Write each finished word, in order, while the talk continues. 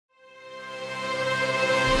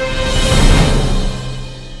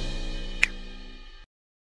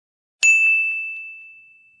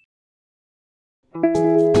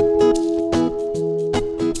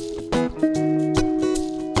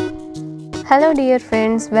Hello dear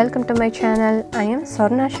friends, welcome to my channel. I am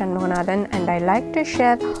sornaart and I like to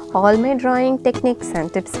share all my drawing techniques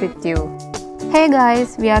and tips with you. Hey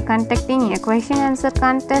guys, we are conducting a question answer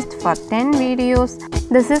contest for 10 videos.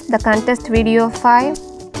 This is the contest video 5.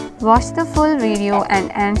 Watch the full video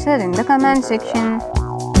and answer in the comment section.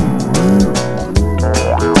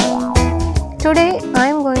 Today I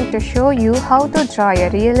am going to show you how to draw a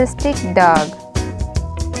realistic dog.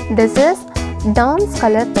 This is Dom's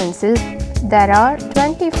color pencil. There are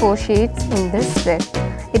 24 shades in this set.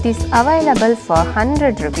 It is available for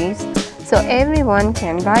 100 rupees, so everyone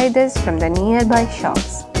can buy this from the nearby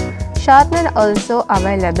shops. Sharpener also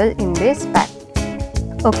available in this pack.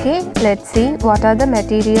 Okay, let's see what are the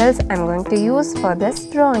materials I am going to use for this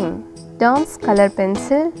drawing. Dom's color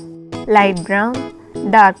pencil, light brown,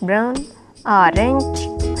 dark brown, orange,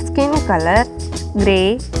 skin color,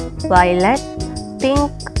 grey, violet,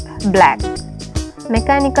 pink, black.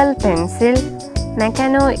 Mechanical pencil,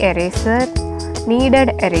 mechano eraser,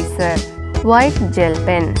 kneaded eraser, white gel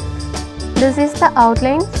pen. This is the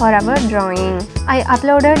outline for our drawing. I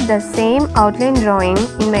uploaded the same outline drawing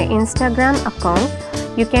in my Instagram account.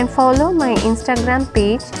 You can follow my Instagram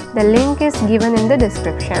page. The link is given in the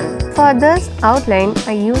description. For this outline,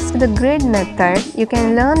 I used the grid method. You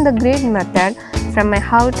can learn the grid method from my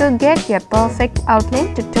How to Get a Perfect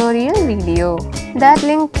Outline tutorial video. That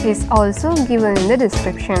link is also given in the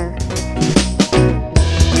description.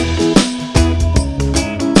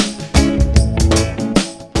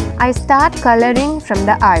 I start coloring from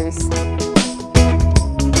the eyes.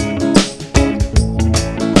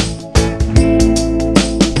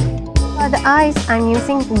 For the eyes, I am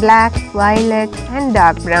using black, violet and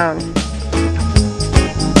dark brown.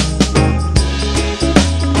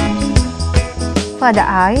 For the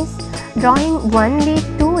eyes, drawing only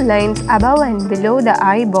 2 lines above and below the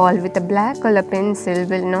eyeball with a black color pencil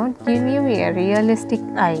will not give you a realistic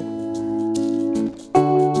eye.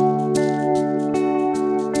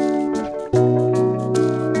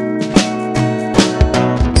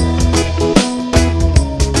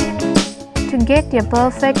 To get a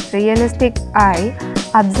perfect realistic eye,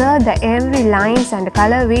 observe the every lines and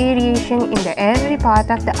color variation in the every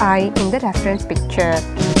part of the eye in the reference picture.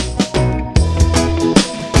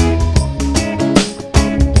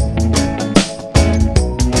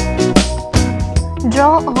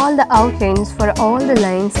 Draw all the outlines for all the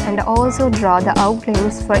lines and also draw the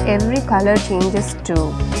outlines for every color changes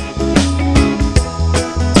too.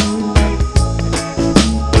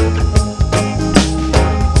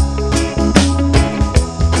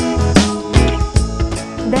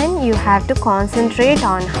 Then you have to concentrate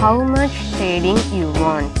on how much shading you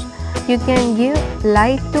want. You can give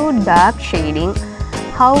light to dark shading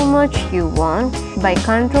how much you want by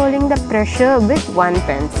controlling the pressure with one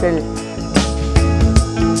pencil.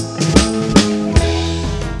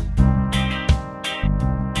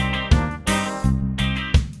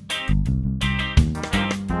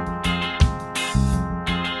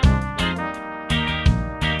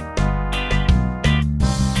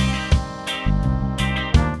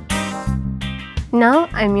 Now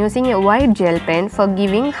I am using a white gel pen for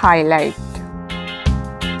giving highlight.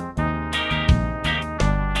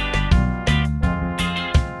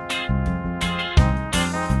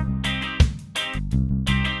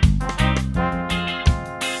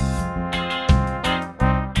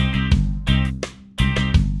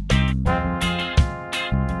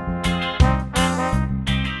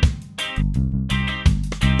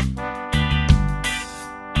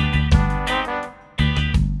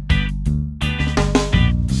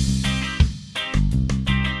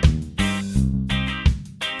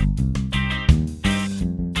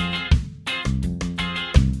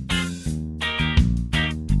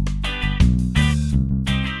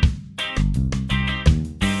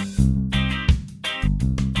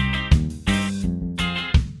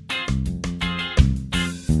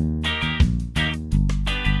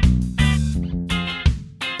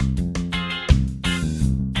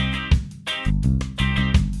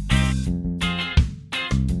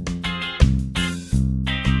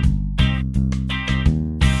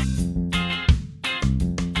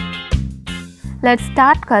 Let's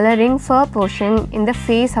start coloring fur portion in the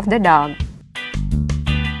face of the dog.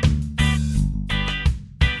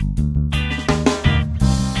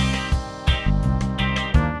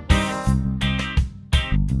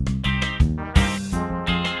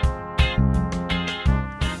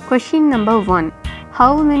 Question number 1.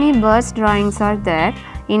 How many birds drawings are there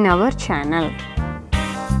in our channel?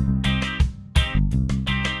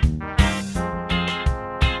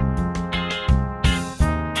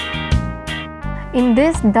 In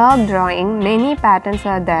this dog drawing, many patterns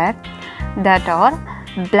are there that are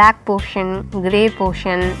black portion, grey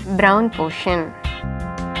portion, brown portion.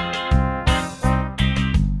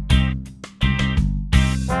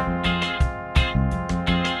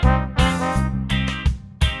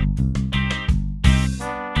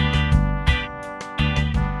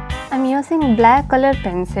 I'm using black color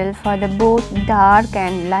pencil for the both dark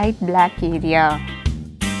and light black area.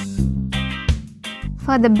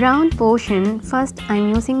 For the brown portion, first I'm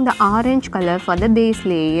using the orange color for the base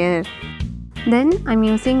layer. Then I'm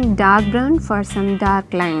using dark brown for some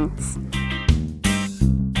dark lines.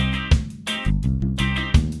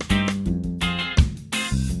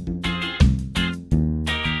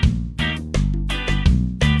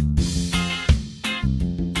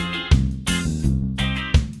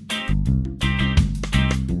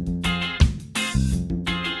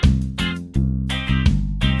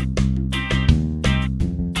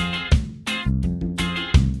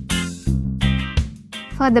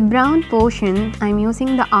 For the brown portion, I'm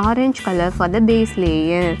using the orange color for the base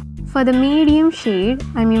layer. For the medium shade,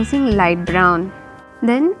 I'm using light brown.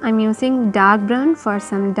 Then I'm using dark brown for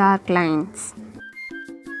some dark lines.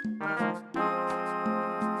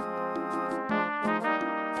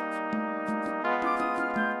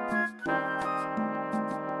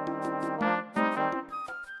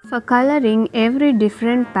 For coloring every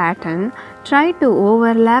different pattern, try to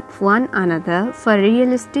overlap one another for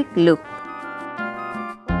realistic look.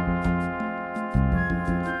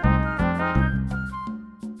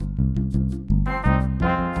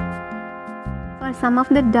 For some of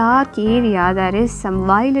the dark area, there is some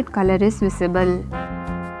violet color is visible.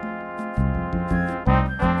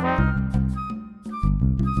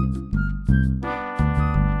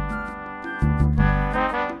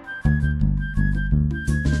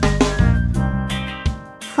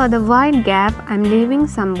 For the white gap, I'm leaving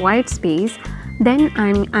some white space. Then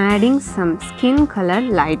I'm adding some skin color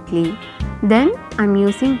lightly. Then I'm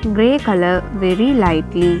using grey color very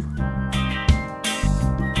lightly.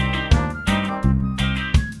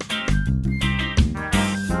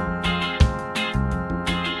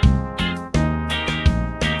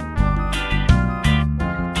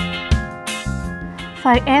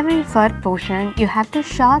 For every fur portion, you have to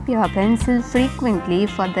sharp your pencil frequently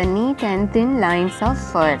for the neat and thin lines of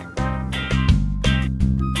fur.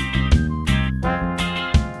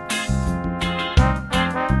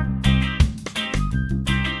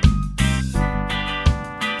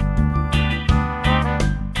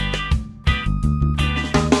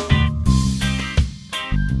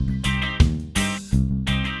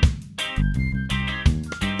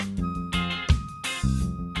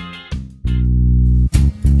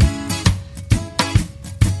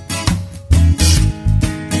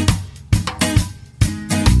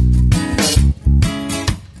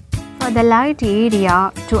 For the light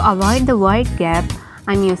area, to avoid the white gap,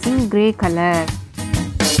 I'm using grey color.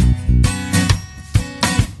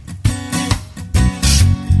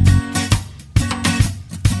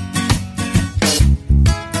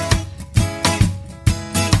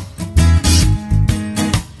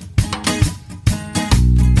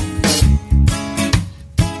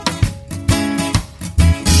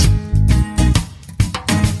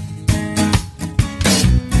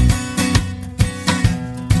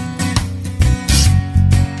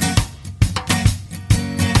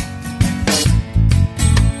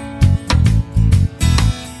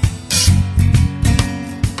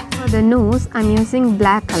 The nose, I'm using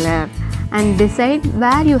black color, and decide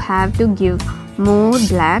where you have to give more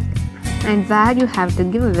black and where you have to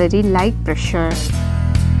give a very light pressure.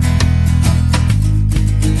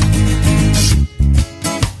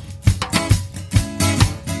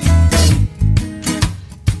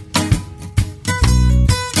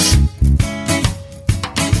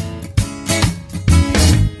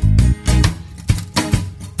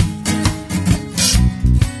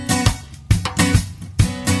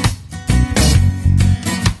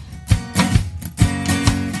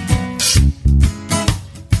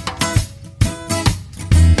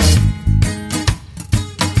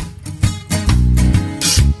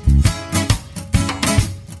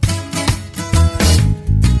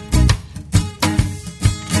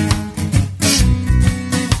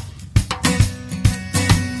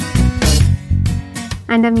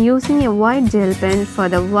 And I'm using a white gel pen for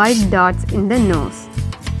the white dots in the nose.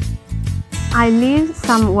 I leave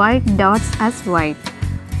some white dots as white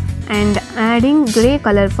and adding grey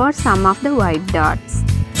color for some of the white dots.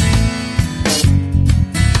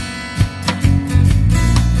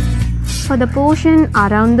 For the portion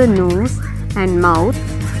around the nose and mouth,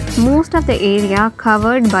 most of the area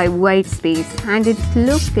covered by white space, and it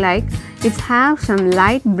looks like it have some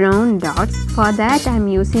light brown dots. For that I'm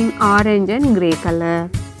using orange and grey color.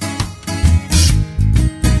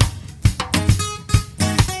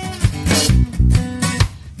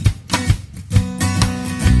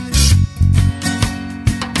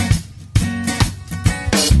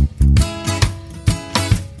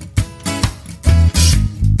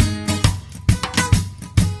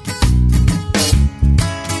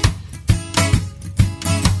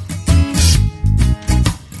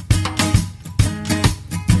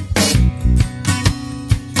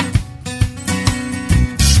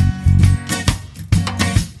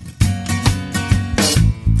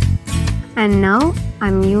 And now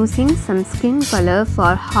I'm using some skin color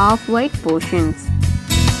for half white portions.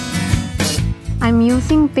 I'm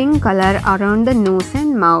using pink color around the nose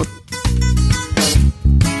and mouth.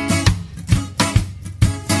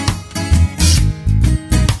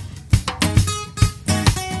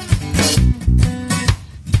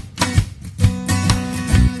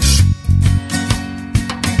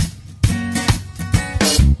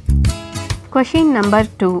 Question number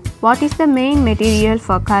 2. What is the main material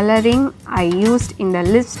for coloring I used in the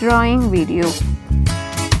lips drawing video?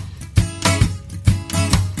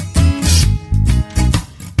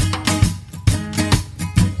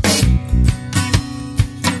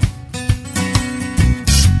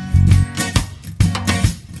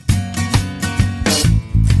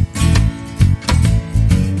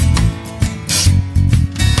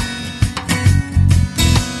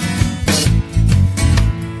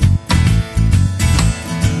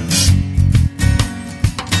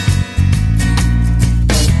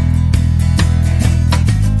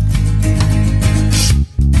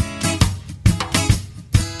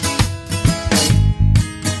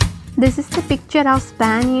 This is the picture of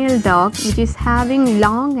spaniel dog which is having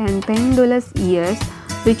long and pendulous ears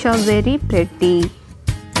which are very pretty.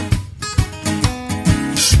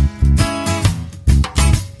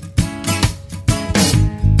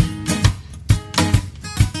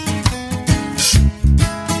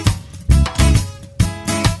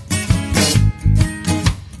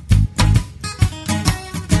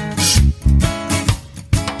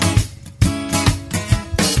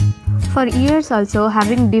 For ears also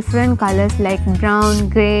having different colors like brown,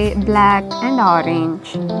 grey, black and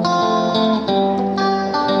orange.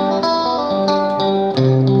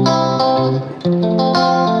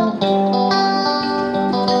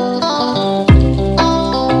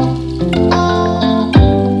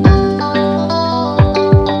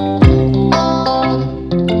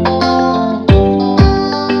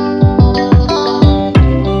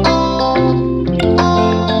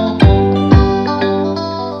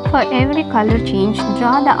 For every color change,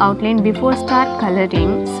 draw the outline before start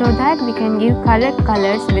coloring so that we can give correct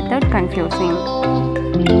colors without confusing.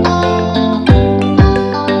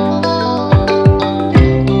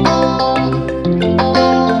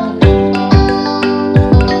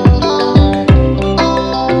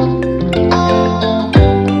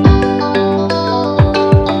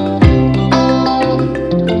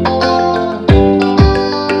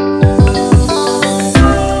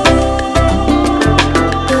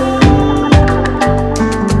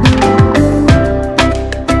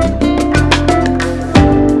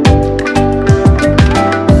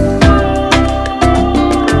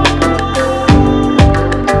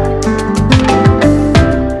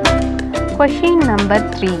 Question number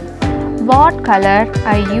 3. What color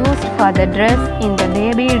I used for the dress in the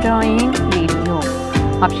baby drawing video?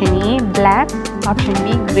 Option A black, option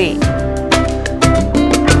B grey.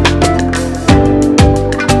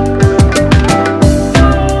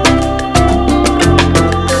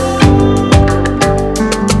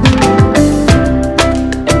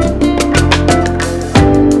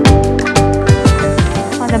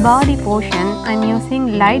 For the body portion, I am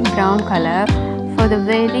using light brown color for the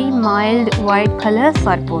very mild white color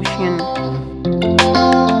for portion.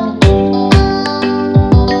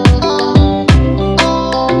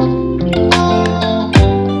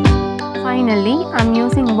 Finally, I am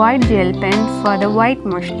using white gel pen for the white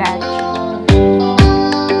mustache.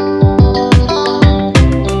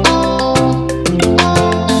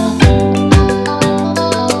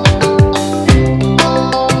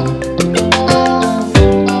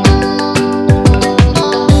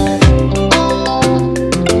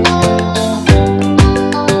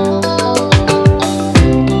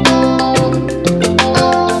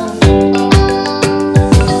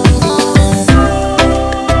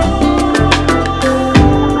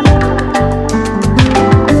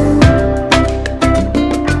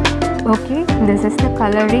 Okay, this is the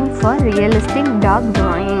coloring for realistic dog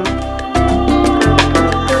drawing.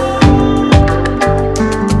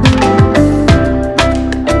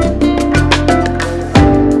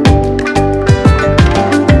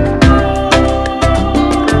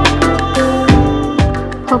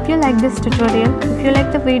 Hope you like this tutorial. If you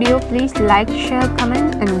like the video, please like, share,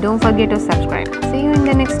 comment and don't forget to subscribe. See you in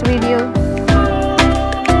the next video.